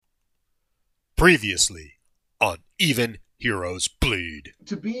Previously on Even Heroes Bleed.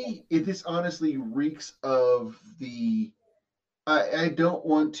 This honestly reeks of the. I don't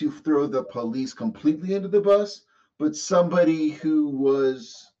want to throw the police completely into the bus, but somebody who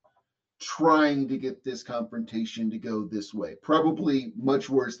was trying to get this confrontation to go this way. Probably much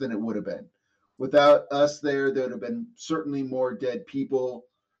worse than it would have been. Without us there would have been certainly more dead people.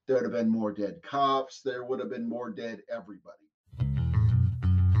 There would have been more dead cops. There would have been more dead everybody.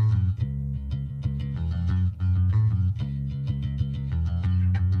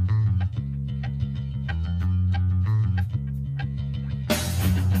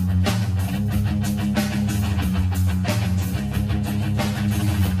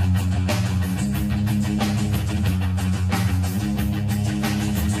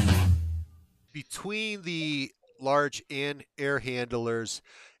 Between the large and air handlers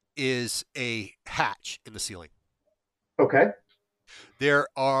is a hatch in the ceiling. Okay. There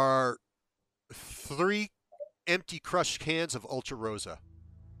are 3 empty crushed cans of Ultra Rosa.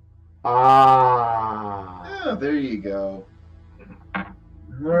 Ah. There you go. All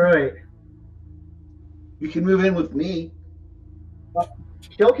right. You can move in with me.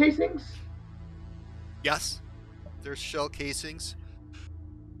 Shell casings? Yes, there's shell casings.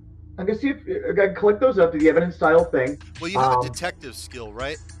 I'm gonna see if I can collect those up to the evidence style thing. Well, you have a detective skill,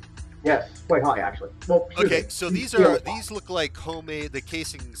 right? Yes, quite high actually. Well, okay, so these look like homemade. The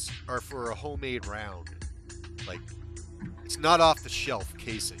casings are for a homemade round. Like, it's not off the shelf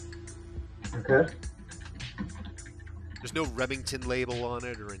casing. Okay. There's no Remington label on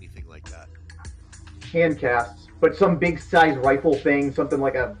it or anything like that. Hand casts, but some big size rifle thing, something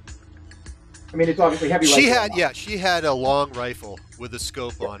like a. I mean, it's obviously heavy. She had a long rifle with a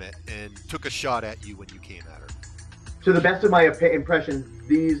scope on it and took a shot at you when you came at her. To the best of my impression,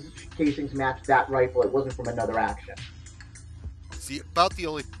 these casings matched that rifle. It wasn't from another action. See, about the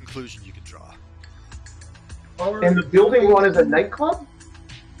only conclusion you can draw. And the building one is a nightclub?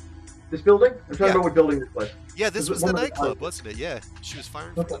 This building? I'm trying to remember what building this was. Yeah, this was the nightclub, wasn't it? Yeah, she was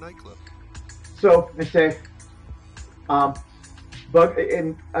firing from the nightclub. So, I say, Bug,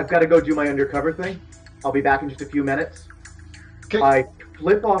 and I've got to go do my undercover thing. I'll be back in just a few minutes. Okay. I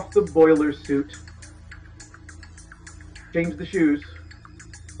flip off the boiler suit, change the shoes,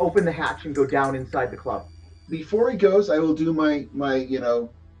 open the hatch, and go down inside the club. Before he goes, I will do my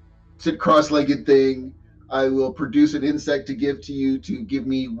sit cross-legged thing. I will produce an insect to give to you to give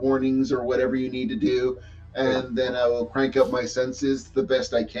me warnings or whatever you need to do. And then I will crank up my senses the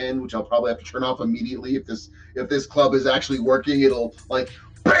best I can, which I'll probably have to turn off immediately if this club is actually working. It'll like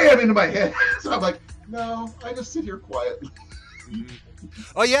bam into my head. So I'm like, no, I just sit here quietly.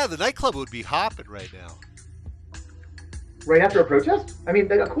 Oh yeah, the nightclub would be hopping right now. Right after a protest? I mean,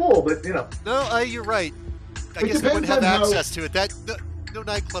 they got cool, but you know. No, you're right. I guess they wouldn't have access to it. No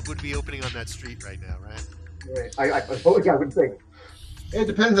nightclub would be opening on that street right now, right? Right. I suppose I would think. It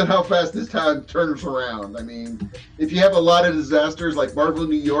depends on how fast this town turns around. I mean, if you have a lot of disasters like Marvel,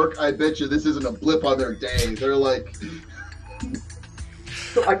 New York, I bet you this isn't a blip on their day. They're like...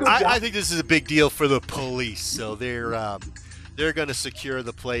 So I think this is a big deal for the police. So they're going to secure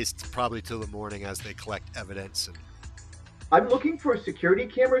the place probably till the morning as they collect evidence. And... I'm looking for security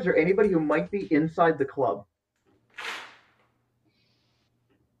cameras or anybody who might be inside the club.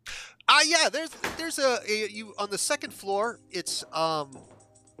 Yeah, there's you on the second floor. It's not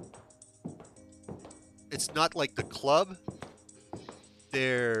like the club.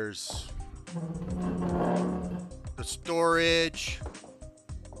 There's the storage.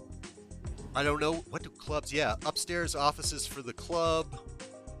 I don't know what do clubs. Yeah, upstairs offices for the club,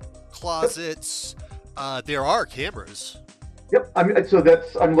 closets. There are cameras. Yep.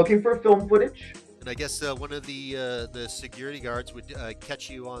 I'm looking for film footage. And I guess one of the security guards would catch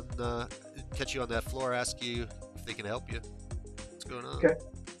you on that floor, ask you if they can help you. What's going on? Okay.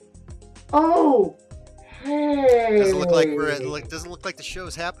 Oh, hey. Doesn't look like the show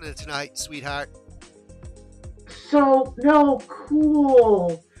is happening tonight, sweetheart. So no,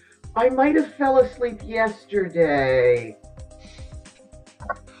 cool. I might have fell asleep yesterday.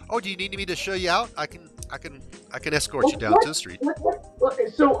 Oh, do you need me to show you out? I can escort you down to the street.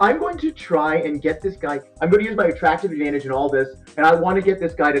 So I'm going to try and get this guy. I'm going to use my attractive advantage in all this, and I want to get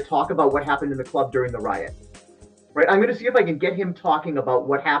this guy to talk about what happened in the club during the riot. Right? I'm going to see if I can get him talking about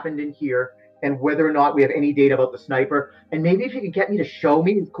what happened in here and whether or not we have any data about the sniper. And maybe if you can get me to show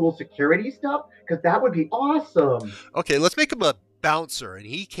me his cool security stuff, because that would be awesome. Okay, let's make him a bouncer. And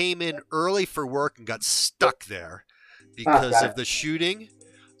he came in early for work and got stuck there because of the shooting.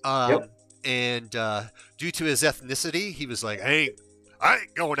 Yep. And due to his ethnicity, he was like, I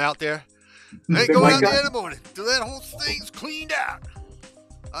ain't going out there. I ain't going out there in the morning till that whole thing's cleaned out.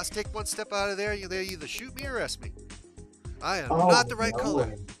 I'll take one step out of there. You either shoot me or arrest me. I am Oh, not the right no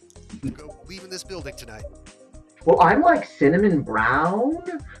color. way. Go leaving this building tonight. Well, I'm like cinnamon brown,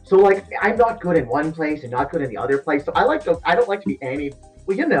 so like I'm not good in one place and not good in the other place. So I don't like to be any.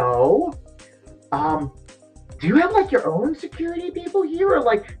 Well, you know, do you have like your own security people here, or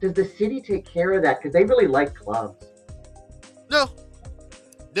like does the city take care of that? Because they really like clubs.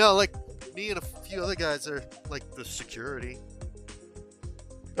 No, like me and a few other guys are like the security.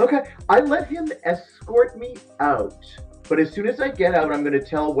 Okay, I let him escort me out, but as soon as I get out, I'm going to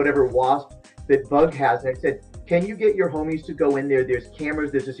tell whatever wasp that Bug has. And I said, can you get your homies to go in there? There's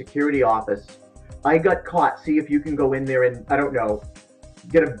cameras, there's a security office. I got caught. See if you can go in there and, I don't know,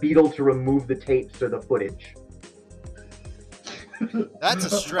 get a beetle to remove the tapes or the footage. That's a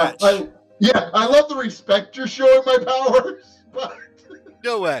stretch. I love the respect you're showing my powers, but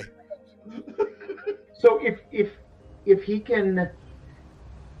No way. So if he can...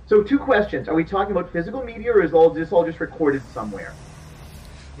 So 2 questions. Are we talking about physical media, or is this all just recorded somewhere?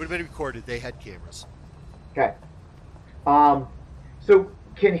 Would have been recorded. They had cameras. Okay. So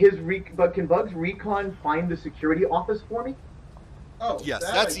can Bugs Recon find the security office for me? oh Yes,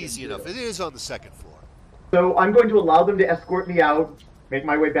 that that's I can easy do. enough. It is on the 2nd floor. So I'm going to allow them to escort me out, make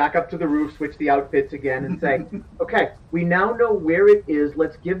my way back up to the roof, switch the outfits again, and say, okay, we now know where it is.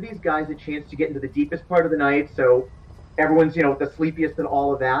 Let's give these guys a chance to get into the deepest part of the night, so everyone's, the sleepiest and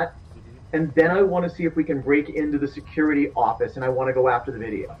all of that. And then I want to see if we can break into the security office, and I want to go after the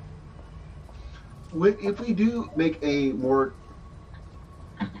video. If we do make a more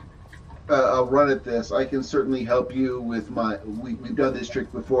a run at this, I can certainly help you with we've done this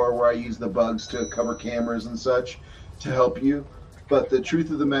trick before where I use the bugs to cover cameras and such to help you. But the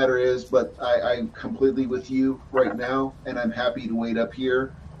truth of the matter is, I'm completely with you right now, and I'm happy to wait up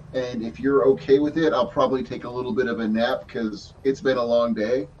here. And if you're okay with it, I'll probably take a little bit of a nap because it's been a long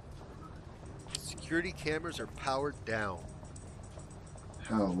day. Security cameras are powered down.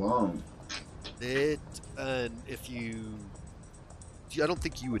 How long? And if I don't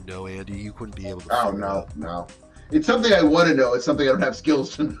think you would know, Andy. You wouldn't be able to. Oh, figure it out. no. It's something I want to know. It's something I don't have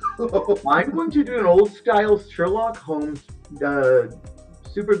skills to know. I'm going to do an old-style Sherlock Holmes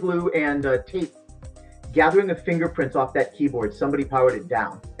super glue and tape, gathering the fingerprints off that keyboard. Somebody powered it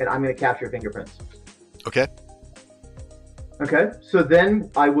down, and I'm going to capture fingerprints. Okay. Okay, so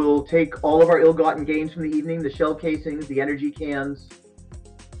then I will take all of our ill-gotten gains from the evening, the shell casings, the energy cans,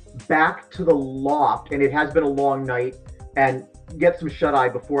 back to the loft, and it has been a long night, and get some shut-eye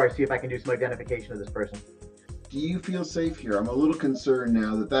before I see if I can do some identification of this person. Do you feel safe here? I'm a little concerned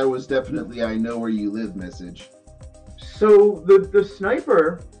now that was definitely I know where you live message. So the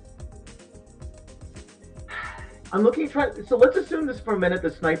sniper, I'm looking at so let's assume this for a minute, the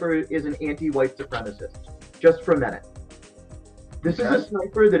sniper is an anti-white supremacist, just for a minute. This is a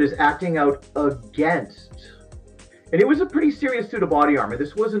sniper that is acting out against, and it was a pretty serious suit of body armor.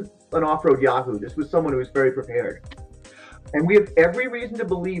 This wasn't an off-road Yahoo. This was someone who was very prepared. And we have every reason to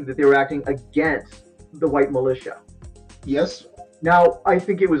believe that they were acting against the white militia. Yes? Now, I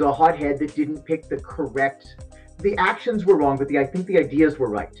think it was a hothead that didn't pick the the actions were wrong, but I think the ideas were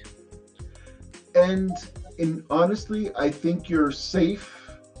right. And honestly, I think you're safe,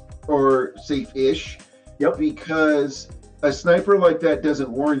 or safe-ish. Yep. Because a sniper like that doesn't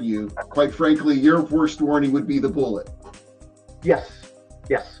warn you. Quite frankly, your worst warning would be the bullet. Yes.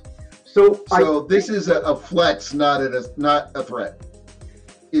 So this is a flex, not a threat,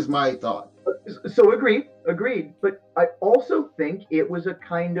 is my thought. So agreed. But I also think it was a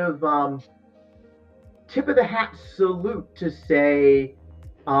kind of tip of the hat salute to say,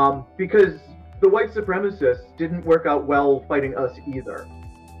 because the white supremacists didn't work out well fighting us either.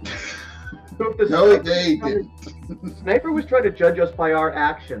 So if No, they didn't. The sniper was trying to judge us by our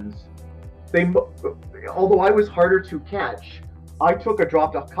actions. Although I was harder to catch, I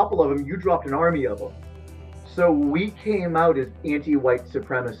dropped a couple of them. You dropped an army of them. So we came out as anti-white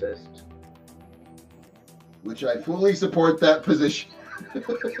supremacists. Which I fully support that position.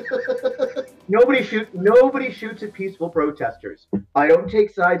 Nobody shoots at peaceful protesters. I don't take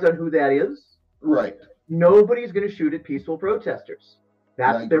sides on who that is. Right. Nobody's going to shoot at peaceful protesters.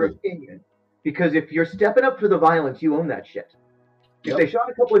 That's their opinion. Because if you're stepping up for the violence, you own that shit. If they shot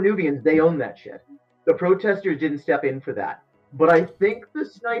a couple of Nubians, they own that shit. The protesters didn't step in for that. But I think the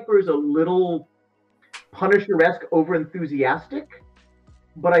sniper is a little Punisher-esque, over-enthusiastic,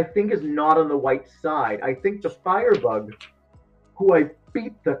 but I think is not on the white side. I think the Firebug, who I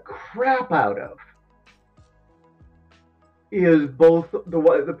beat the crap out of, is both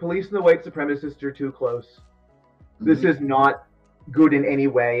the police and the white supremacists are too close. Mm-hmm. This is not good in any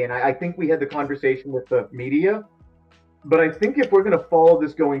way, and I think we had the conversation with the media. But I think if we're going to follow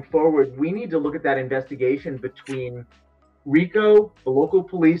this going forward, we need to look at that investigation between Rico, the local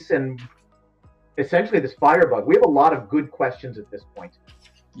police, and essentially this firebug. We have a lot of good questions at this point.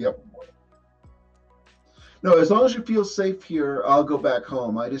 Yep. No, as long as you feel safe here, I'll go back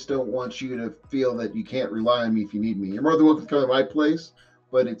home. I just don't want you to feel that you can't rely on me if you need me. You're more than welcome to come to my place,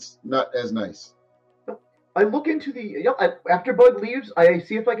 but it's not as nice. I look into the after Bud leaves. I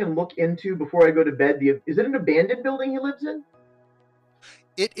see if I can look into before I go to bed. Is it an abandoned building he lives in?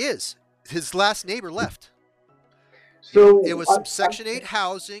 It is. His last neighbor left. So it was some Section 8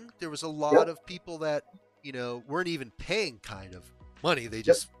 housing. There was a lot of people that weren't even paying kind of money. They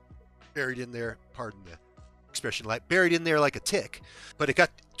just buried in there. Pardon the expression, like buried in there like a tick. But it got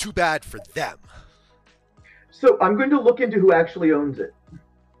too bad for them. So I'm going to look into who actually owns it.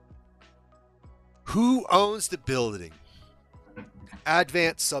 Who owns the building?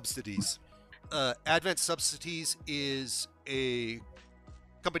 Advent Subsidies. Advent Subsidies is a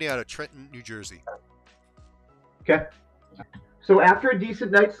company out of Trenton, New Jersey. Okay. So after a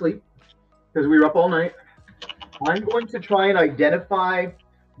decent night's sleep, because we were up all night, I'm going to try and identify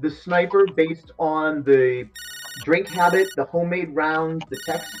the sniper based on the drink habit, the homemade rounds, the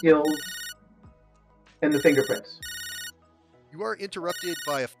tech skills, and the fingerprints. You are interrupted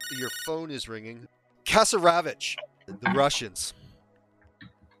by your phone is ringing. Kasaravich, the Russians.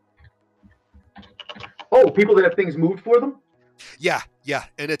 Oh, people that have things moved for them? Yeah,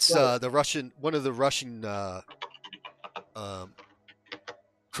 and it's one of the Russian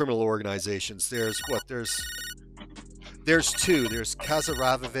criminal organizations. There's two. There's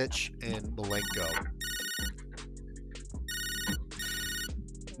Kasaravich and Malenko.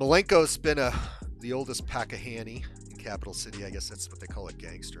 Malenko's been the oldest Pakahani in Capital City. I guess that's what they call a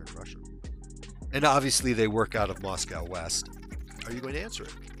gangster in Russia. And obviously they work out of Moscow West. Are you going to answer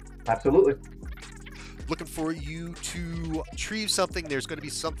it? Absolutely. Looking for you to retrieve something. There's going to be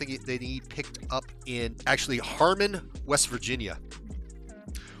something they need picked up in actually Harmon, West Virginia,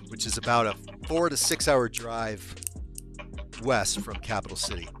 which is about a 4 to 6 hour drive west from Capital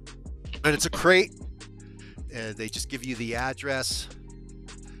City. And it's a crate. They just give you the address.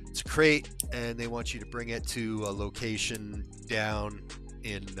 It's a crate, and they want you to bring it to a location down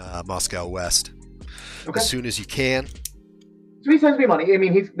in Moscow West as soon as you can. So he sends me money. I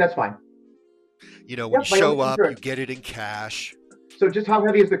mean, that's fine. When you show up, you get it in cash. So just how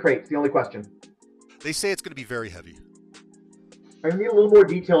heavy is the crate? It's the only question. They say it's going to be very heavy. I need a little more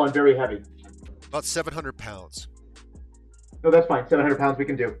detail on very heavy. About 700 pounds. No, that's fine. 700 pounds we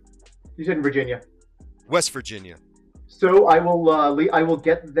can do. You said in Virginia. West Virginia. So I will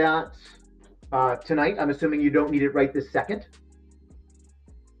get that tonight. I'm assuming you don't need it right this second.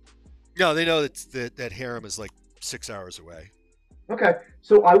 No, they know that harem is like 6 hours away. Okay,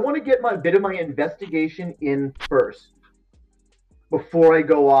 so I want to get a bit of my investigation in first before I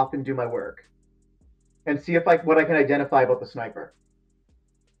go off and do my work, and see what I can identify about the sniper.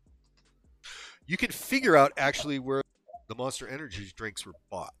 You can figure out actually where the Monster Energy drinks were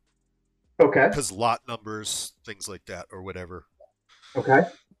bought. Okay. Because lot numbers, things like that, or whatever. Okay.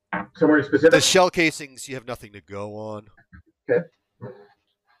 Somewhere specific. The shell casings, you have nothing to go on. Okay.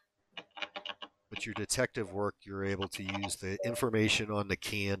 But your detective work, you're able to use the information on the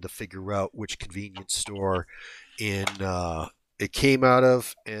can to figure out which convenience store it came out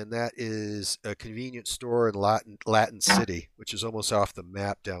of, and that is a convenience store in Latin City, which is almost off the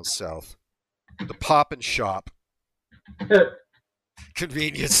map down south. The Pop and Shop.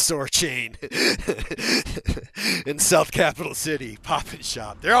 Convenience store chain in South Capital City. Pop and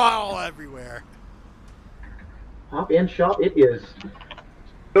Shop. They're all everywhere. Pop and Shop it is.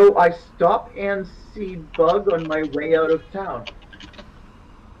 So I stop and see Bug on my way out of town.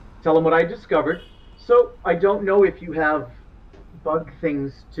 Tell him what I discovered. So I don't know if you have bug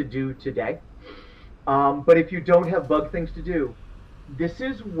things to do today. But if you don't have bug things to do, this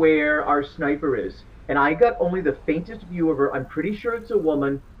is where our sniper is. And I got only the faintest view of her. I'm pretty sure it's a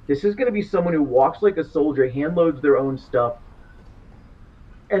woman. This is going to be someone who walks like a soldier, hand loads their own stuff.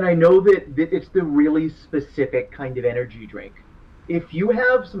 And I know that it's the really specific kind of energy drink. If you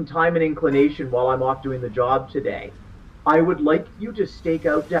have some time and inclination while I'm off doing the job today, I would like you to stake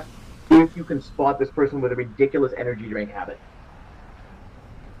out if you can spot this person with a ridiculous energy drink habit.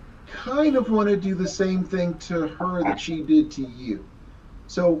 Kind of want to do the same thing to her that she did to you.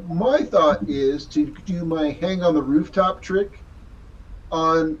 So my thought is to do my hang on the rooftop trick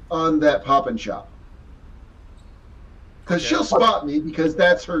on that Pop and Shop. Because she'll spot me because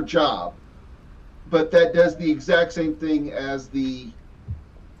that's her job. But that does the exact same thing as the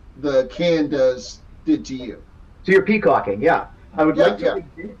can did to you. So you're peacocking, yeah. I would Yeah, like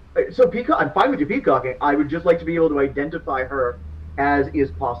to. So peacock, I'm fine with you peacocking. I would just like to be able to identify her as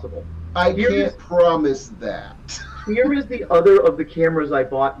is possible. I Here can't is- promise that. Here is the other of the cameras I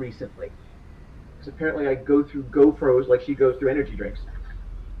bought recently. Because apparently I go through GoPros like she goes through energy drinks.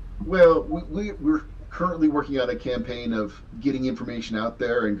 Well, we're currently working on a campaign of getting information out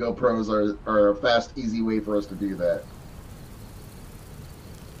there, and GoPros are a fast, easy way for us to do that.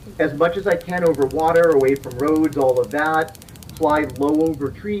 As much as I can over water, away from roads, all of that. Fly low over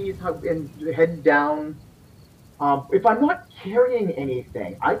trees and head down. If I'm not carrying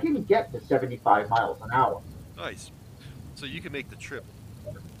anything, I can get to 75 miles an hour. Nice. So you can make the trip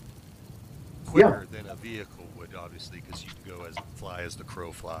quicker than a vehicle would, obviously, because you can go fly as the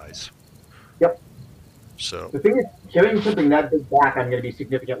crow flies. Yep. So The thing is, carrying something that big back, I'm going to be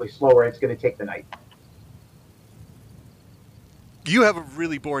significantly slower. It's going to take the night. you have a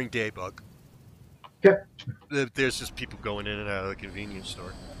really boring day, Bug. Okay. There's just people going in and out of the convenience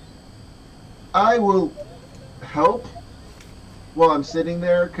store. I will help while I'm sitting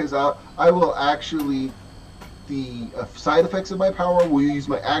there, because I will actually, the side effects of my power will use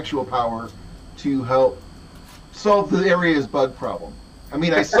my actual power to help solve the area's bug problem. I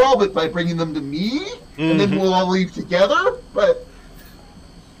mean, I solve it by bringing them to me, and then we'll all leave together, but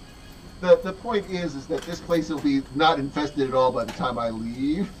the point is that this place will be not infested at all by the time I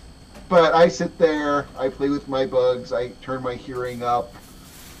leave. But I sit there, I play with my bugs, I turn my hearing up,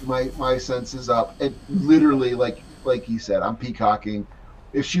 my senses up, and literally, like he said, I'm peacocking.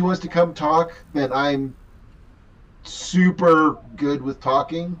 If she wants to come talk, then I'm super good with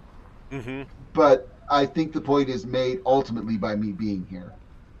talking. Mm-hmm. But I think the point is made ultimately by me being here.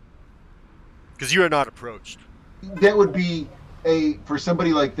 Because you are not approached. That would be for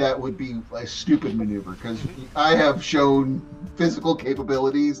somebody like that would be a stupid maneuver, because I have shown physical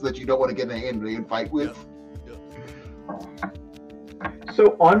capabilities that you don't want to get in a hand-to-hand fight with.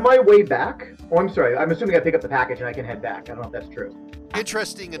 So on my way back, I'm sorry, I'm assuming I pick up the package and I can head back. I don't know if that's true.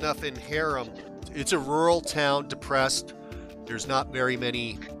 Interesting enough, in Harem, it's a rural town, depressed. There's not very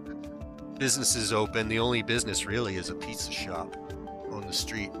many businesses open. The only business really is a pizza shop on the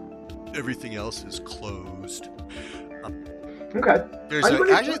street. Everything else is closed. Okay.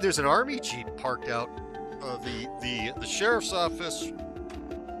 There's an army jeep parked out. The sheriff's office,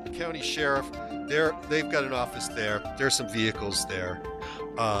 the county sheriff, they've got an office there. There's some vehicles there,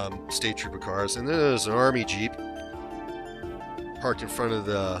 state trooper cars, and then there's an army jeep parked in front of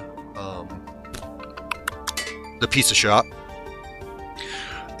the pizza shop.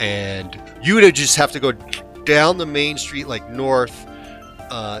 And you would just have to go down the main street, like north,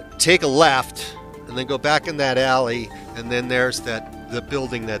 take a left, and then go back in that alley, and then there's the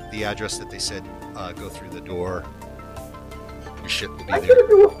building, the address that they said, go through the door. Your shit will be I'm there. going to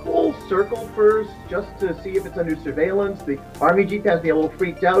do a full circle first, just to see if it's under surveillance. The army jeep has me a little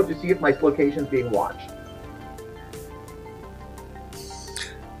freaked out to see if my location's being watched.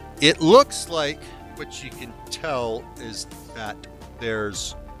 It looks like what you can tell is that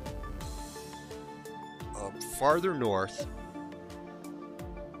there's farther north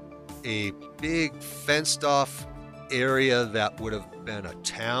a big fenced off area that would have been a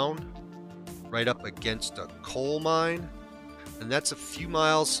town right up against a coal mine, and that's a few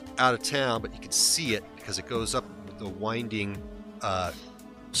miles out of town, but you can see it because it goes up the winding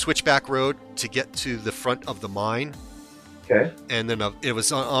switchback road to get to the front of the mine. Okay. And then it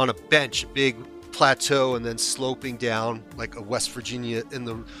was on a bench, a big plateau, and then sloping down like a West Virginia, in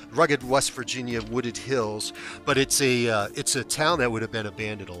the rugged West Virginia wooded hills. But it's a town that would have been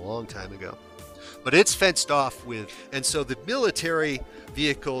abandoned a long time ago. But it's fenced off and so the military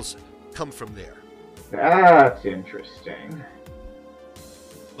vehicles come from there. That's interesting.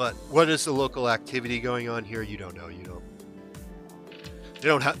 But what is the local activity going on here? You don't know.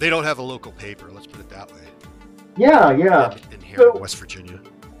 They don't have a local paper. Let's put it that way. Yeah. In here, in West Virginia.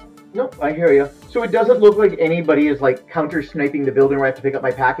 Nope, I hear you. So it doesn't look like anybody is like counter sniping the building where I have to pick up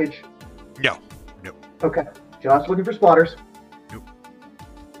my package? No. Okay. Just looking for spotters. Nope.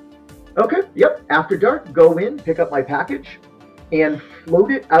 Okay, yep. After dark, go in, pick up my package, and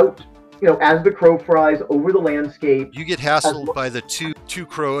float it out, as the crow flies over the landscape. You get hassled by the two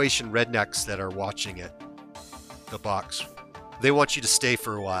Croatian rednecks that are watching it. The box. They want you to stay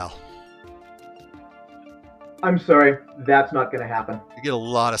for a while. I'm sorry, that's not going to happen. You get a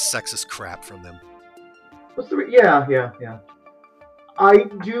lot of sexist crap from them. Yeah. I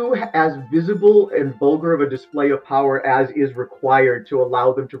do as visible and vulgar of a display of power as is required to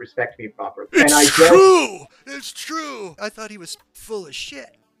allow them to respect me properly. It's true! I thought he was full of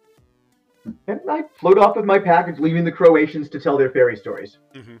shit. And I float off with my package, leaving the Croatians to tell their fairy stories.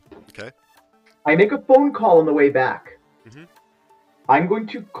 Mm-hmm. Okay. I make a phone call on the way back. Mm-hmm. I'm going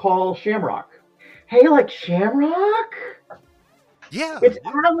to call Shamrock. Hey, like Shamrock? Yeah. It's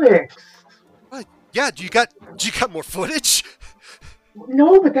Alex. Yeah, do you got more footage?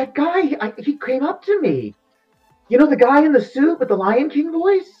 No, but that guy, he came up to me. You know the guy in the suit with the Lion King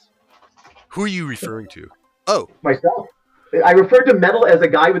voice? Who are you referring to? Oh, Myself. I referred to Metal as a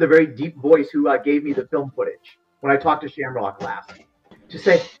guy with a very deep voice who gave me the film footage when I talked to Shamrock last. To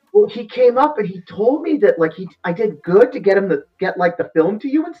say, well, he came up and he told me that like I did good to get him to get like the film to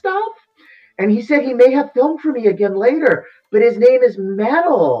you and stuff. And he said he may have filmed for me again later, but his name is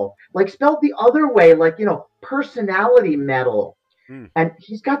Metal, like spelled the other way, like, you know, personality Metal. And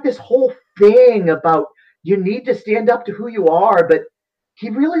he's got this whole thing about you need to stand up to who you are, but he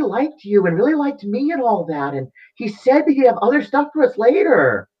really liked you and really liked me and all that. And he said that he'd have other stuff for us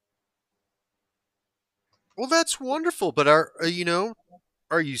later. well, that's wonderful. But are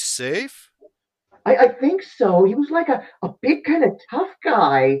you safe? I think so. He was like a big kind of tough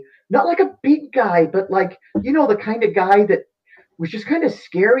guy. Not like a big guy, but like, you know, the kind of guy that was just kind of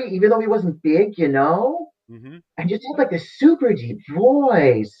scary, even though he wasn't big, you know? Mm-hmm. And just had like this super deep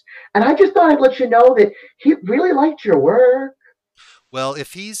voice. And I just thought I'd let you know that he really liked your work. Well,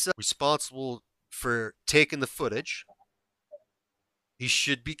 if he's responsible for taking the footage, he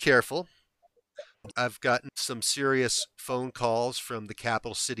should be careful. I've gotten some serious phone calls from the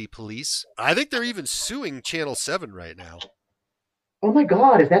Capital City Police. I think they're even suing Channel 7 right now. Oh my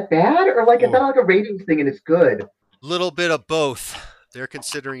God, is that bad? Or like, is that like a ratings thing and it's good? Little bit of both. They're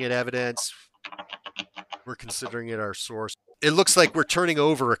considering it evidence. We're considering it our source. It looks like we're turning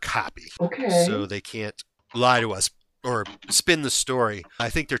over a copy. Okay. So they can't lie to us or spin the story. I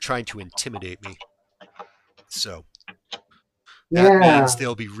think they're trying to intimidate me. So that means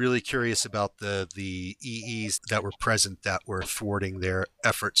they'll be really curious about the EEs that were present that were thwarting their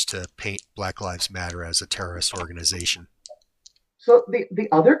efforts to paint Black Lives Matter as a terrorist organization. So the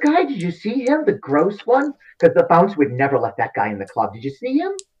other guy, did you see him? The gross one? Because the bounce would never let that guy in the club. Did you see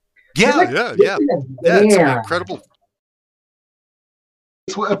him? Yeah, like, yeah. It's incredible.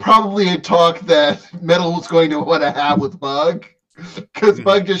 It's probably a talk that Metal was going to want to have with Bug, because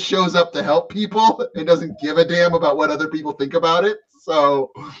Bug just shows up to help people and doesn't give a damn about what other people think about it.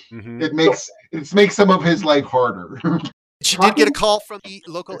 So it makes some of his life harder. She did get a call from the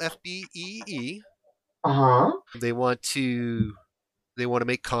local FBEE. Uh-huh. They want to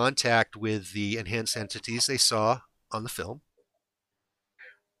make contact with the enhanced entities they saw on the film.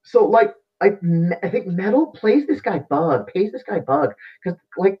 So, like, I think Metal pays this guy Bug. Because,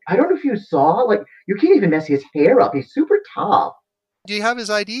 like, I don't know if you saw, like, you can't even mess his hair up. He's super tough. Do you have his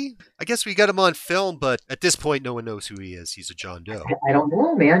ID? I guess we got him on film, but at this point, no one knows who he is. He's a John Doe. I don't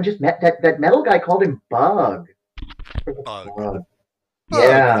know, man. Just that Metal guy called him Bug. Bug.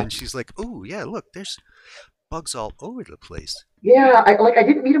 Yeah. And she's like, oh, yeah, look, there's bugs all over the place. Yeah, I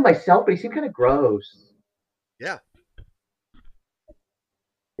didn't meet him myself, but he seemed kind of gross. Yeah.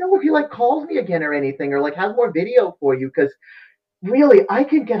 You know, if he like calls me again or anything, or like has more video for you, because really, I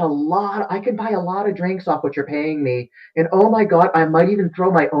can buy a lot of drinks off what you're paying me, and oh my God, I might even throw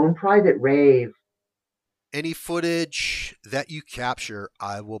my own private rave. Any footage that you capture,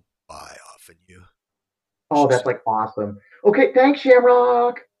 I will buy off of you. Oh, that's like awesome. Okay, thanks,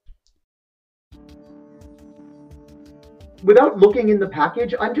 Shamrock. Without looking in the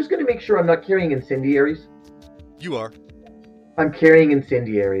package, I'm just going to make sure I'm not carrying incendiaries. You are. I'm carrying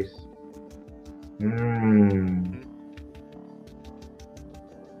incendiaries.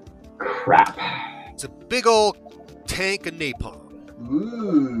 Crap. It's a big old tank of napalm.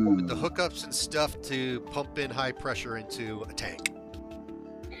 Ooh. With the hookups and stuff to pump in high pressure into a tank.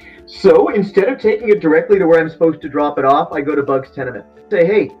 So instead of taking it directly to where I'm supposed to drop it off, I go to Bug's tenement. Say,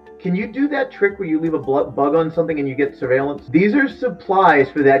 hey, can you do that trick where you leave a bug on something and you get surveillance? These are supplies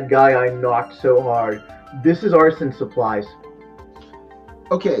for that guy I knocked so hard. This is arson supplies.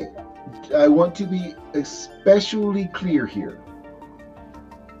 Okay, I want to be especially clear here.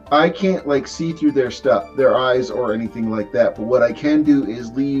 I can't like see through their stuff, their eyes or anything like that, but what I can do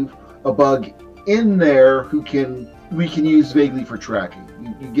is leave a bug in there we can use vaguely for tracking.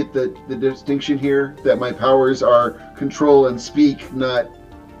 You get the distinction here that my powers are control and speak, not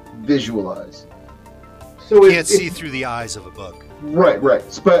visualize. So you can't see through the eyes of a bug. Right.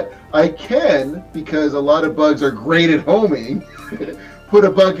 But I can, because a lot of bugs are great at homing, put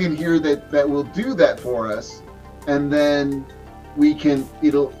a bug in here that will do that for us, and then we can.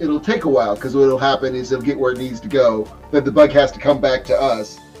 It'll take a while, because what'll happen is it'll get where it needs to go. Then the bug has to come back to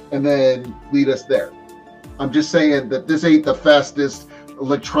us and then lead us there. I'm just saying that this ain't the fastest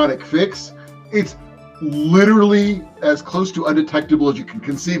electronic fix. It's literally as close to undetectable as you can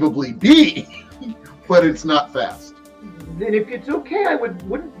conceivably be, but it's not fast. then if it's okay, I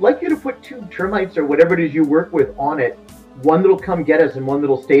wouldn't like you to put 2 termites or whatever it is you work with on it. One that'll come get us and one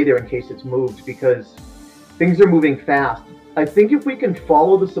that'll stay there in case it's moved, because things are moving fast. I think if we can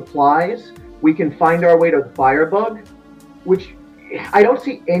follow the supplies, we can find our way to the Firebug, which I don't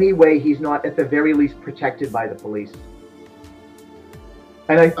see any way he's not at the very least protected by the police.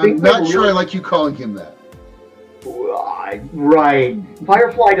 And I think I'm not sure I like you calling him that. Right.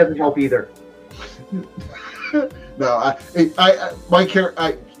 Firefly doesn't help either. No,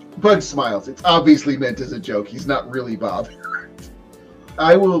 Bug smiles. It's obviously meant as a joke. He's not really bothered.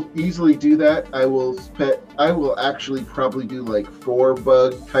 I will easily do that. I will actually probably do like 4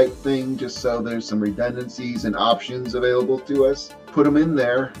 bug type thing, just so there's some redundancies and options available to us. Put them in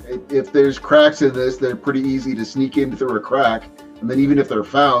there. If there's cracks in this, they're pretty easy to sneak in through a crack. And then even if they're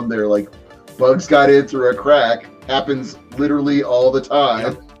found, they're like, bugs got in through a crack. Happens literally all the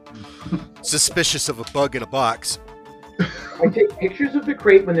time. Yep. Suspicious of a bug in a box. I take pictures of the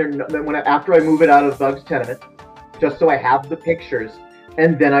crate after I move it out of Bug's tenement, just so I have the pictures,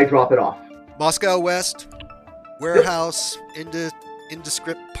 and then I drop it off. Moscow West, warehouse,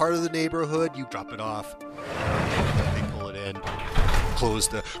 indescript part of the neighborhood, you drop it off. They pull it in, close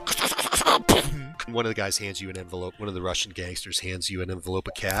the... One of the guys hands you an envelope. One of the Russian gangsters hands you an envelope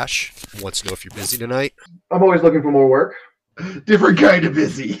of cash. Wants to know if you're busy tonight. I'm always looking for more work. Different kind of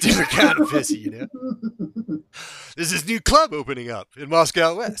busy. Different kind of busy, you know? There's this new club opening up in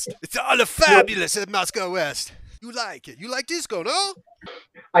Moscow West. It's all fabulous at Moscow West. You like it. You like disco, no?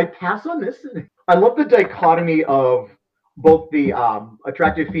 I pass on this. I love the dichotomy of both the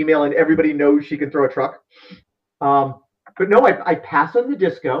attractive female and everybody knows she can throw a truck. But no, I pass on the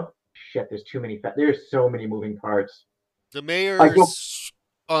disco. Shit, there's too many. There's so many moving parts. The mayor's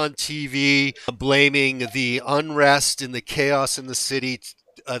on TV blaming the unrest and the chaos in the city,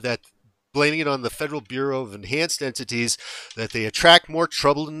 blaming it on the Federal Bureau of Enhanced Entities, that they attract more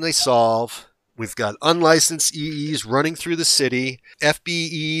trouble than they solve. We've got unlicensed EEs running through the city.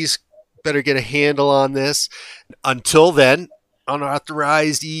 FBEs better get a handle on this. Until then,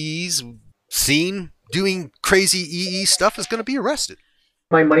 unauthorized EEs seen doing crazy EE stuff is going to be arrested.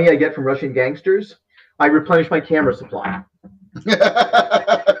 My money I get from Russian gangsters, I replenish my camera supply. How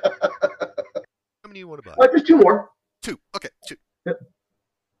many do you want to buy? Just 2 more. 2. Okay, 2.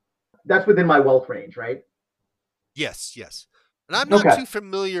 That's within my wealth range, right? Yes. And I'm not too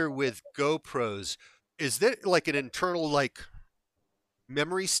familiar with GoPros. Is there like an internal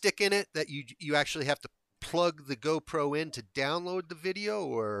memory stick in it that you actually have to plug the GoPro in to download the video,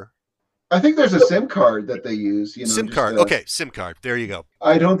 or? I think there's a SIM card that they use. SIM card. Okay, SIM card. There you go.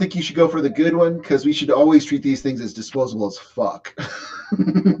 I don't think you should go for the good one, because we should always treat these things as disposable as fuck.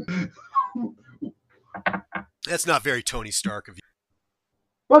 That's not very Tony Stark of you.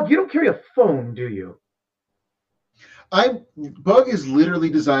 Well, you don't carry a phone, do you? Bug is literally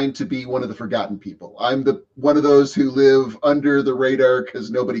designed to be one of the forgotten people. I'm one of those who live under the radar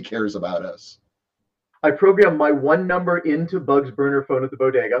because nobody cares about us. I program my 1 number into Bug's burner phone at the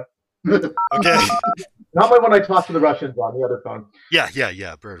bodega. Okay. Not my one I talked to the Russians on, the other phone. Yeah.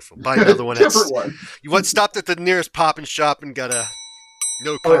 Burner phone. Buy another one. Different one. You stopped at the nearest pop and shop and got a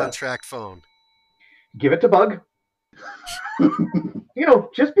no contract phone. Give it to Bug.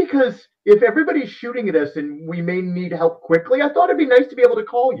 Just because if everybody's shooting at us and we may need help quickly, I thought it'd be nice to be able to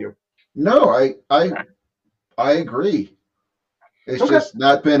call you. No, I agree. It's just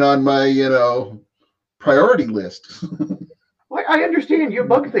not been on my, priority list. I understand you have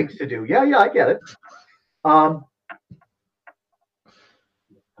Bug things to do. Yeah, I get it. I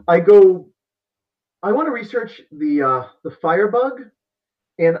want to research the Firebug,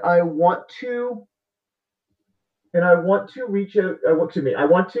 and I want to reach out. I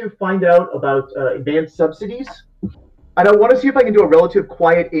want to find out about advanced subsidies. And I want to see if I can do a relative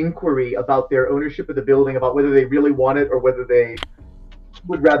quiet inquiry about their ownership of the building, about whether they really want it or whether they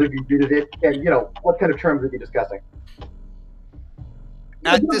would rather be rid of it, and what kind of terms we'd be discussing.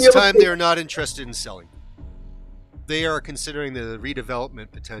 At this time, they're not interested in selling. They are considering the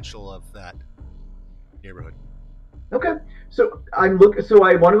redevelopment potential of that neighborhood. Okay, so I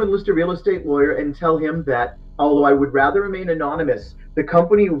want to enlist a real estate lawyer and tell him that although I would rather remain anonymous, the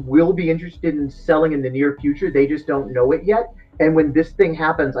company will be interested in selling in the near future. They just don't know it yet. And when this thing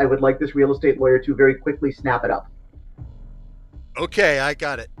happens, I would like this real estate lawyer to very quickly snap it up. Okay, I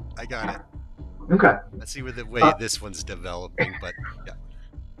got it. Okay. Let's see the way this one's developing, but yeah.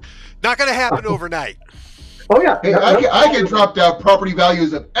 Not going to happen overnight. Oh, yeah. Hey, I can drop down property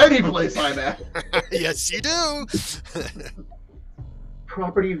values of any place I'm at. Yes, you do.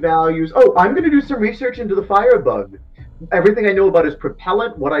 Property values. Oh, I'm going to do some research into the Firebug. Everything I know about his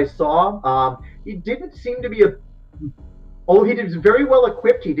propellant, what I saw, it didn't seem to be Although he was very well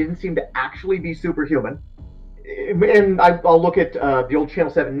equipped, he didn't seem to actually be superhuman. And I'll look at the old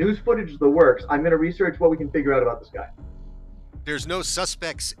Channel 7 news footage of the works. I'm going to research what we can figure out about this guy. There's no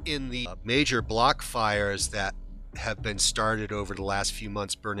suspects in the major block fires that have been started over the last few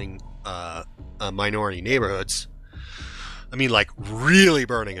months burning minority neighborhoods. I mean, like, really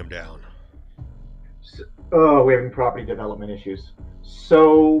burning them down. So, oh, we're having property development issues.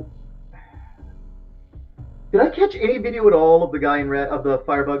 So, did I catch any video at all of the guy in red, of the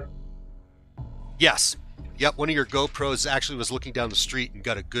firebug? Yes. Yep, one of your GoPros actually was looking down the street and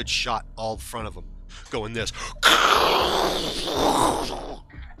got a good shot all in front of him, going this. It's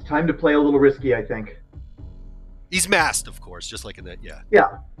time to play a little risky, I think. He's masked, of course, just like in that, yeah.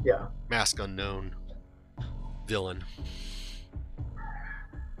 Yeah. Mask unknown villain.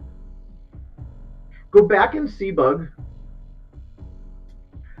 Go back and see Bug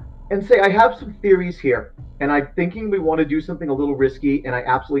and say, I have some theories here, and I'm thinking we want to do something a little risky, and I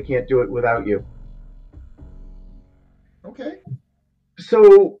absolutely can't do it without you. Okay.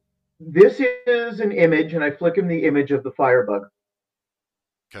 So this is an image, and I flick him the image of the firebug.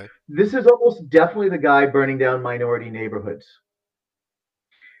 Okay. This is almost definitely the guy burning down minority neighborhoods.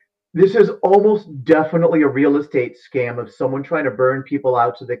 This is almost definitely a real estate scam of someone trying to burn people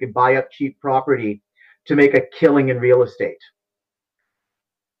out so they can buy up cheap property to make a killing in real estate.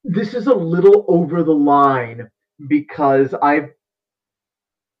 This is a little over the line because I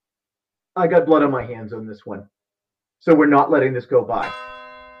got blood on my hands on this one. So we're not letting this go by.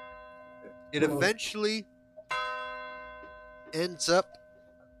 It eventually ends up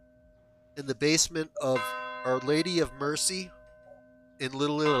in the basement of Our Lady of Mercy in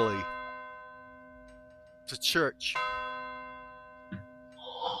Little Italy. It's a church.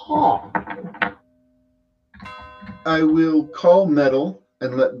 Huh. I will call Metal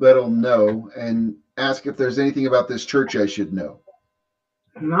and let Metal know and ask if there's anything about this church I should know.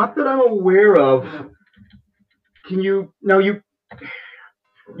 Not that I'm aware of. Can you... No, you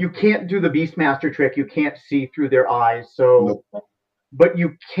can't do the Beastmaster trick. You can't see through their eyes, so... Nope. But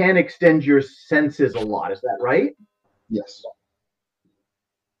you can extend your senses a lot. Is that right? Yes.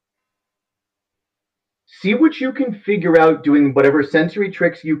 See what you can figure out doing whatever sensory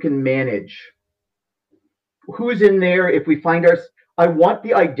tricks you can manage. Who's in there? If we find I want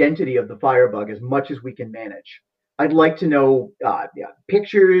the identity of the firebug as much as we can manage. I'd like to know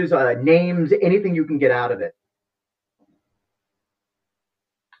pictures, names, anything you can get out of it.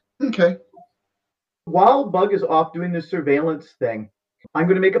 Okay. While Bug is off doing this surveillance thing, I'm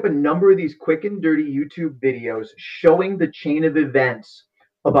going to make up a number of these quick and dirty YouTube videos showing the chain of events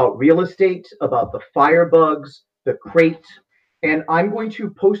about real estate, about the firebugs, the crate, and I'm going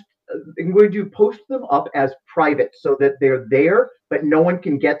to post them up as private so that they're there, but no one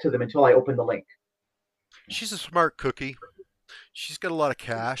can get to them until I open the link. She's a smart cookie. She's got a lot of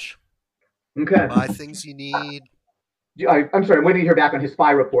cash. Okay. Buy things you need. I'm sorry, I'm waiting to hear back on his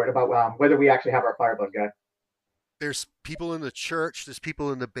spy report about whether we actually have our firebug guy. There's people in the church. There's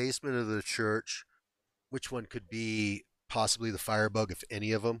people in the basement of the church. Which one could be possibly the firebug, if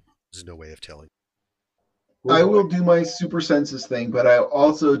any of them? There's no way of telling. I will do my super senses thing, but I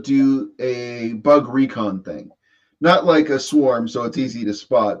also do a bug recon thing. Not like a swarm, so it's easy to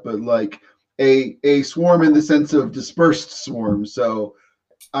spot, but like a swarm in the sense of dispersed swarm. So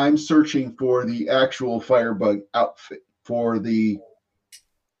I'm searching for the actual firebug outfit, for the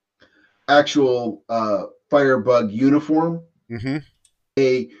actual firebug uniform. Mm-hmm.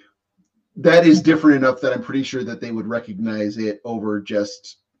 That is different enough that I'm pretty sure that they would recognize it over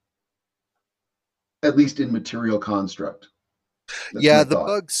just, at least in material construct. That's yeah, my the thought.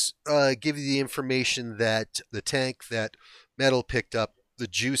 bugs give you the information that the tank that Metal picked up, the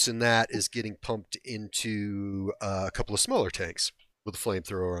juice in that is getting pumped into a couple of smaller tanks with a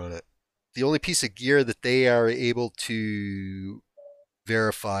flamethrower on it. The only piece of gear that they are able to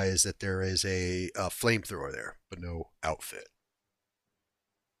verify is that there is a flamethrower there, but no outfit.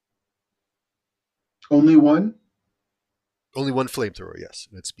 Only one? Only one flamethrower, yes.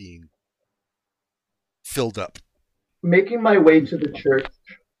 And it's being filled up. Making my way to the church,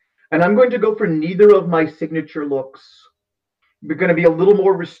 and I'm going to go for neither of my signature looks. We're going to be a little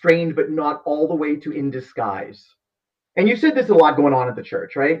more restrained, but not all the way to in disguise. And you said there's a lot going on at the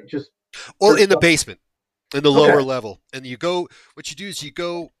church, right? Well, in the basement, in the lower level. And what you do is you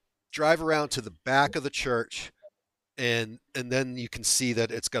go drive around to the back of the church, and then you can see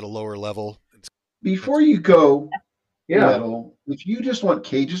that it's got a lower level. Before you go, Yeah. Metal, if you just want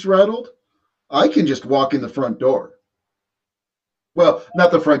cages rattled, I can just walk in the front door. Well, not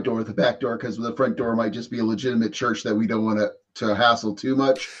the front door, the back door, because the front door might just be a legitimate church that we don't want to hassle too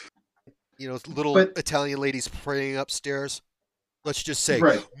much. little But Italian ladies praying upstairs. Let's just say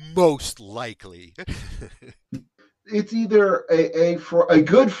right, most likely. it's either a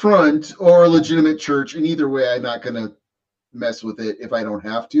good front or a legitimate church, and either way, I'm not gonna mess with it if I don't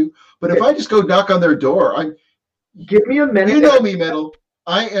have to. But if I just go knock on their door, Give me a minute. you know me, Metal.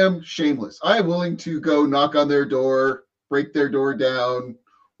 I am shameless. I am willing to go knock on their door, break their door down,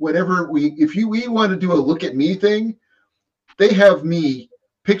 whatever if we want to do a look at me thing, they have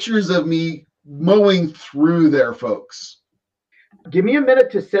pictures of me mowing through their folks. Give me a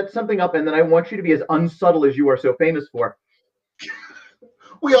minute to set something up, and then I want you to be as unsubtle as you are so famous for.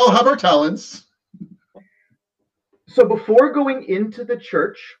 We all have our talents. So before going into the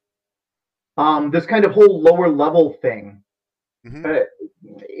church, this kind of whole lower level thing,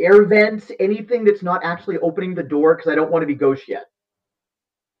 air vents, anything that's not actually opening the door, because I don't want to be ghost yet.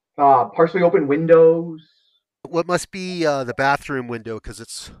 Partially open windows. What must be the bathroom window, because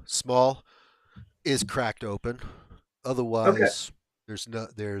it's small, is cracked open. Otherwise, there's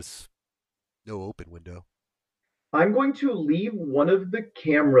no open window. I'm going to leave one of the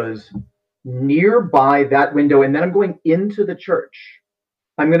cameras nearby that window, and then I'm going into the church.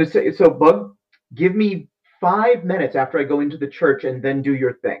 I'm going to say, so Bug, give me 5 minutes after I go into the church, and then do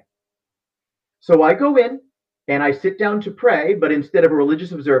your thing. So I go in, and I sit down to pray, but instead of a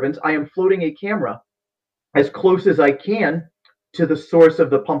religious observance, I am floating a camera as close as I can to the source of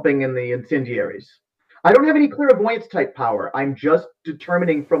the pumping and the incendiaries. I don't have any clairvoyance type power. I'm just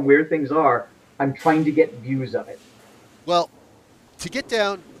determining from where things are. I'm trying to get views of it. Well, to get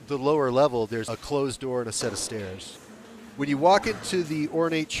down the lower level, there's a closed door and a set of stairs. When you walk into the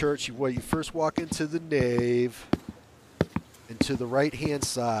ornate church, you first walk into the nave, and to the right-hand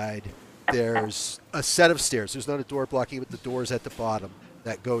side, there's a set of stairs. There's not a door blocking it, but the doors at the bottom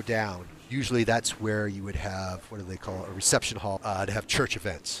that go down. Usually that's where you would have, what do they call it, a reception hall to have church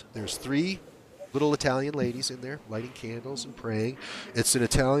events. There's 3 little Italian ladies in there lighting candles and praying. It's an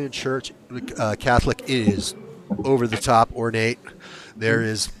Italian church. Catholic. It is over the top ornate. There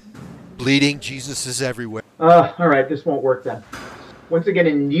is bleeding. Jesus is everywhere. All right, this won't work then. Once again,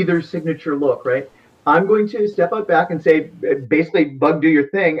 in neither signature look, right? I'm going to step out back and say, basically, Bug, do your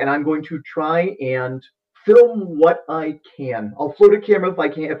thing, and I'm going to try and film what I can. I'll float a camera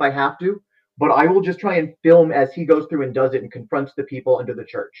if I have to, but I will just try and film as he goes through and does it and confronts the people into the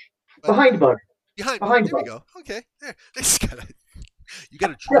church. Behind Bug. Behind Bug. There we go. Okay. There. You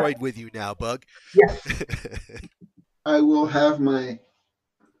got a droid with you now, Bug. Yes. I will have my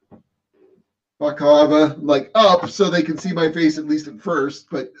baklava up so they can see my face at least at first,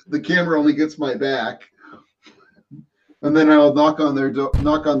 but the camera only gets my back. And then I'll knock on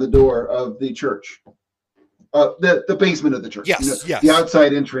the door of the church, the basement of the church. Yes, yes. The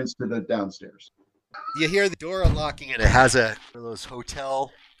outside entrance to the downstairs. You hear the door unlocking, and it has one of those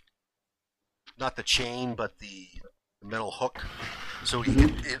hotel, not the chain, but the metal hook, so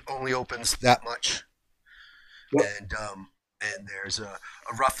it only opens that much. Yep. And there's a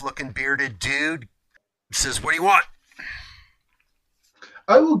rough-looking bearded dude who says, "What do you want?"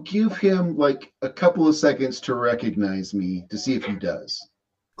 I will give him a couple of seconds to recognize me to see if he does.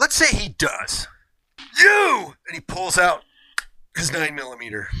 Let's say he does. You! And he pulls out his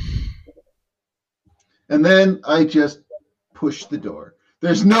 9mm. And then I just push the door.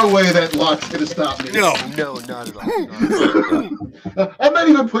 There's no way that lock's going to stop me. No, not at all. I'm not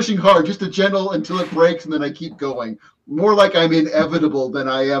even pushing hard, just a gentle until it breaks, and then I keep going. More like I'm inevitable than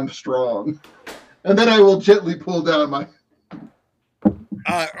I am strong. And then I will gently pull down my...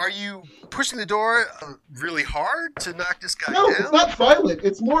 Are you pushing the door really hard to knock this guy down? No, it's not violent.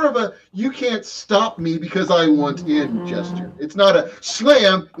 It's more of a, you can't stop me because I want in gesture. It's not a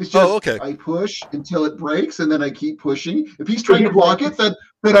slam. It's just I push until it breaks, and then I keep pushing. If he's trying to block it, then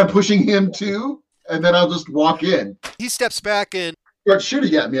I'm pushing him too, and then I'll just walk in. He steps back and starts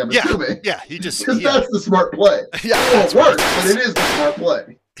shooting at me, I'm assuming. Yeah, he just... Because that's the smart play. Yeah, it won't work, but it is the smart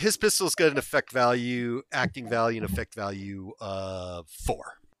play. His pistol's got an effect value, acting value, and effect value of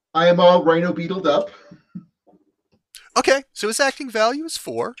 4. I am all rhino beetled up. Okay, so his acting value is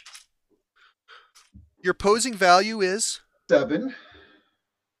 4. Your opposing value is 7.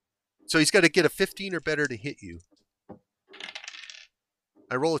 So he's got to get a 15 or better to hit you.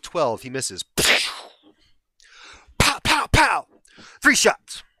 I roll a 12. He misses. Pow, pow, pow. 3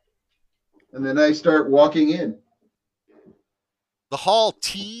 shots. And then I start walking in. The hall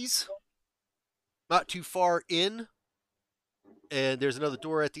tees not too far in, and there's another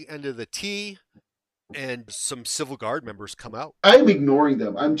door at the end of the T, and some civil guard members come out. I'm ignoring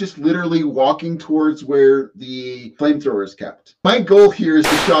them. I'm just literally walking towards where the flamethrower is kept. My goal here is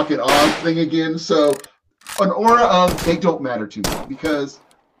the shock and awe thing again, so an aura of they don't matter to me, because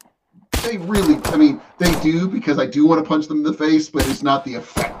they really, I mean, they do because I do want to punch them in the face, but it's not the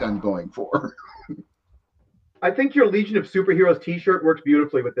effect I'm going for. I think your Legion of Superheroes t-shirt works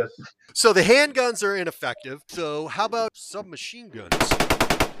beautifully with this. So the handguns are ineffective. So how about submachine guns?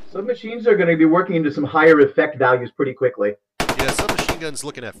 Submachines are going to be working into some higher effect values pretty quickly. Yeah, submachine gun's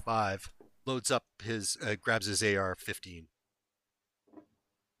looking at 5. Loads up grabs his AR-15.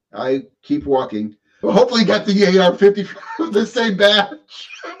 I keep walking. Well, hopefully got the AR-50 from the same batch.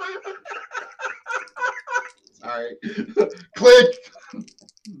 Sorry. Click.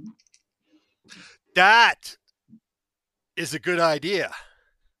 That is a good idea.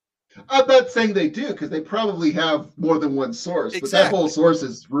 I'm not saying they do, because they probably have more than one source, but that whole source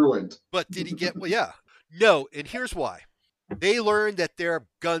is ruined. But did he get... Well, yeah. No, and here's why. They learned that their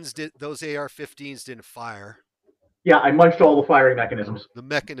guns, those AR-15s didn't fire. Yeah, I munched all the firing mechanisms. The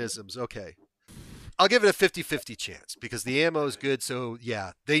mechanisms, okay. I'll give it a 50-50 chance because the ammo is good. So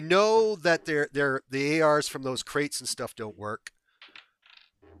yeah, they know that the ARs from those crates and stuff don't work.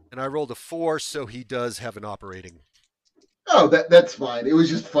 And I rolled a 4, so he does have an operating. Oh, that's fine. It was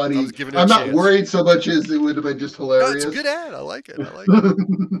just funny. I'm not worried so much as it would have been just hilarious. No, it's a good ad. I like it. I like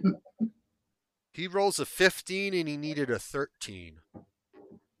it. He rolls a 15 and he needed a 13.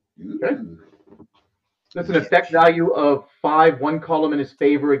 Okay. That's an effect value of 5, 1 column in his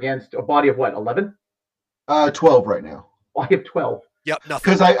favor against a body of what, 11? 12 right now. I have 12. Yep,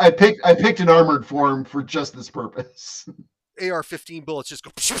 nothing. Because I picked an armored form for just this purpose. AR-15 bullets just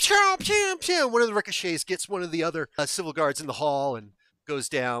go psham, psham, psham. One of the ricochets gets one of the other civil guards in the hall and goes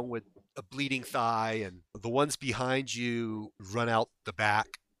down with a bleeding thigh, and the ones behind you run out the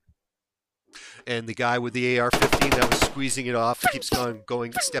back. And the guy with the AR-15 that was squeezing it off keeps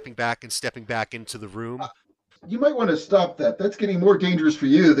going, stepping back into the room. You might want to stop that. That's getting more dangerous for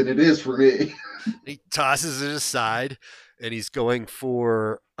you than it is for me. He tosses it aside, and he's going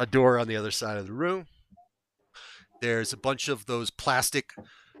for a door on the other side of the room. There's a bunch of those plastic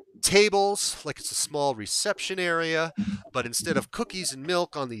tables, like it's a small reception area, but instead of cookies and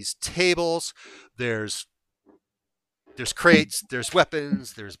milk on these tables, there's crates, there's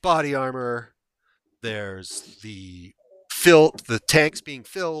weapons, there's body armor, there's the tanks being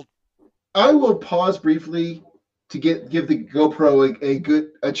filled. I will pause briefly to give the GoPro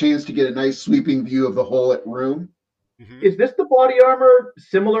a chance to get a nice sweeping view of the whole room. Mm-hmm. Is this the body armor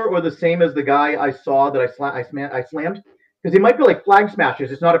similar or the same as the guy I saw that I slammed? Because it might be like Flag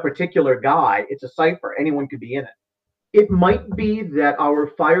Smashers. It's not a particular guy. It's a cipher. Anyone could be in it. It might be that our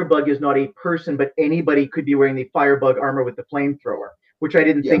Firebug is not a person, but anybody could be wearing the Firebug armor with the flamethrower, which I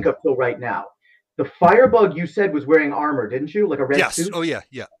didn't think of till right now. The Firebug you said was wearing armor, didn't you? Like a red suit? Oh, yeah.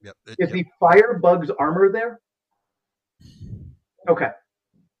 Is the Firebug's armor there? Okay.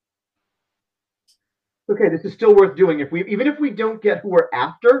 Okay, this is still worth doing. Even if we don't get who we're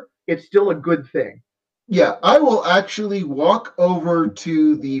after, it's still a good thing. Yeah, I will actually walk over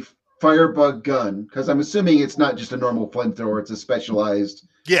to the Firebug gun, because I'm assuming it's not just a normal flamethrower, it's a specialized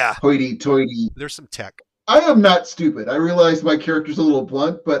hoity-toity. There's some tech. I am not stupid. I realize my character's a little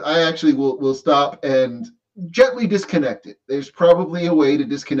blunt, but I actually will stop and gently disconnect it. There's probably a way to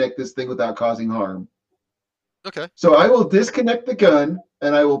disconnect this thing without causing harm. Okay. So I will disconnect the gun,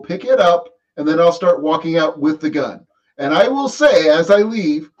 and I will pick it up, and then I'll start walking out with the gun. And I will say, as I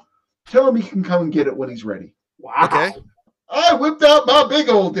leave, tell him he can come and get it when he's ready. Wow. Okay. I whipped out my big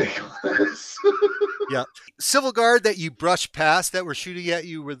old dick. Yeah. Civil Guard that you brushed past that were shooting at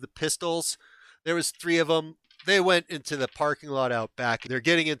you with the pistols, there was 3 of them. They went into the parking lot out back. They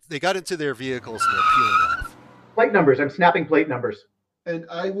got into their vehicles and they're peeling off. Plate numbers. I'm snapping plate numbers. And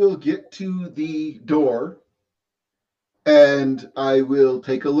I will get to the door, and I will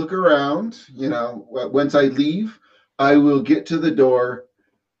take a look around. You know, once I leave, I will get to the door.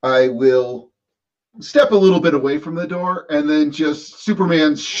 I will step a little bit away from the door, and then just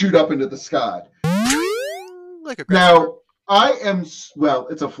Superman shoot up into the sky. Like a now,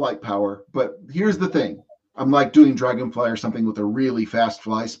 it's a flight power, but here's the thing. I'm like doing Dragonfly or something with a really fast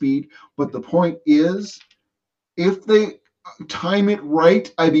fly speed, but the point is, if they time it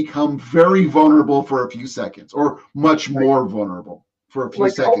right, I become very vulnerable for a few seconds, or much more vulnerable for a few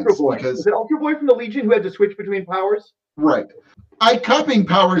seconds. Ultra Boy. Is it Ultra Boy from the Legion who had to switch between powers? Right. I copying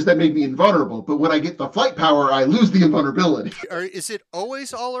powers that make me invulnerable, but when I get the flight power, I lose the invulnerability. Is it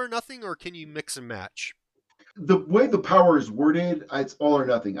always all or nothing, or can you mix and match? The way the power is worded, it's all or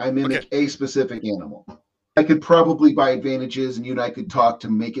nothing. I mimic a specific animal. I could probably buy advantages, and you and I could talk to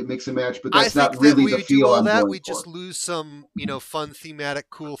make it mix and match, but that's not really the feel I'm going for. We just lose some, fun thematic,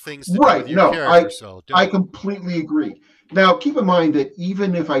 cool things to do with your character. I completely agree. Now, keep in mind that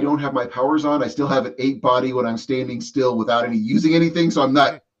even if I don't have my powers on, I still have an 8 body when I'm standing still without using anything, so I'm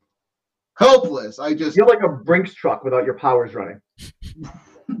not helpless. I just You're like a Brinks truck without your powers running.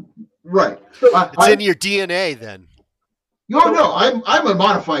 right. It's in your DNA then. No, I'm a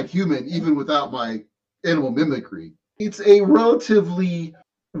modified human even without my animal mimicry. It's a relatively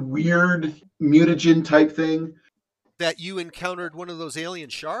weird mutagen type thing. That you encountered one of those alien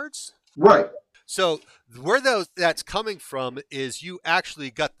shards? Right. So where that's coming from is you actually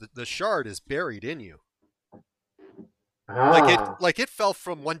got the shard is buried in you. Like it fell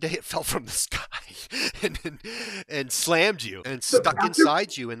from one day. It fell from the sky and slammed you and stuck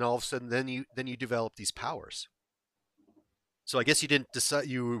inside you, and all of a sudden, then you develop these powers. So I guess you didn't decide.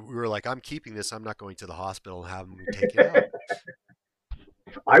 You were like, I'm keeping this. I'm not going to the hospital and having me taken out.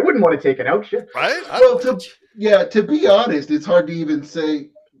 I wouldn't want to take it out, shit. Right? Well, to be honest, it's hard to even say.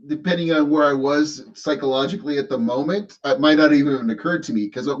 Depending on where I was psychologically at the moment, it might not even have occurred to me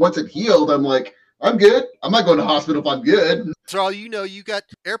because once it healed, I'm like, I'm good. I'm not going to hospital if I'm good. For all you know, you got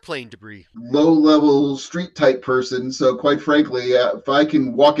airplane debris. Low-level street type person, so quite frankly, if I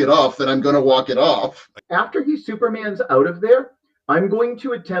can walk it off, then I'm going to walk it off. After he Superman's out of there, I'm going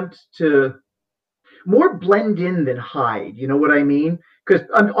to attempt to more blend in than hide. You know what I mean? Because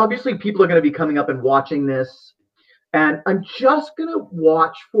obviously people are going to be coming up and watching this. And I'm just going to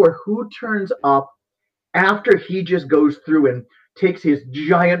watch for who turns up after he just goes through and takes his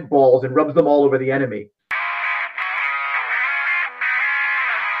giant balls and rubs them all over the enemy.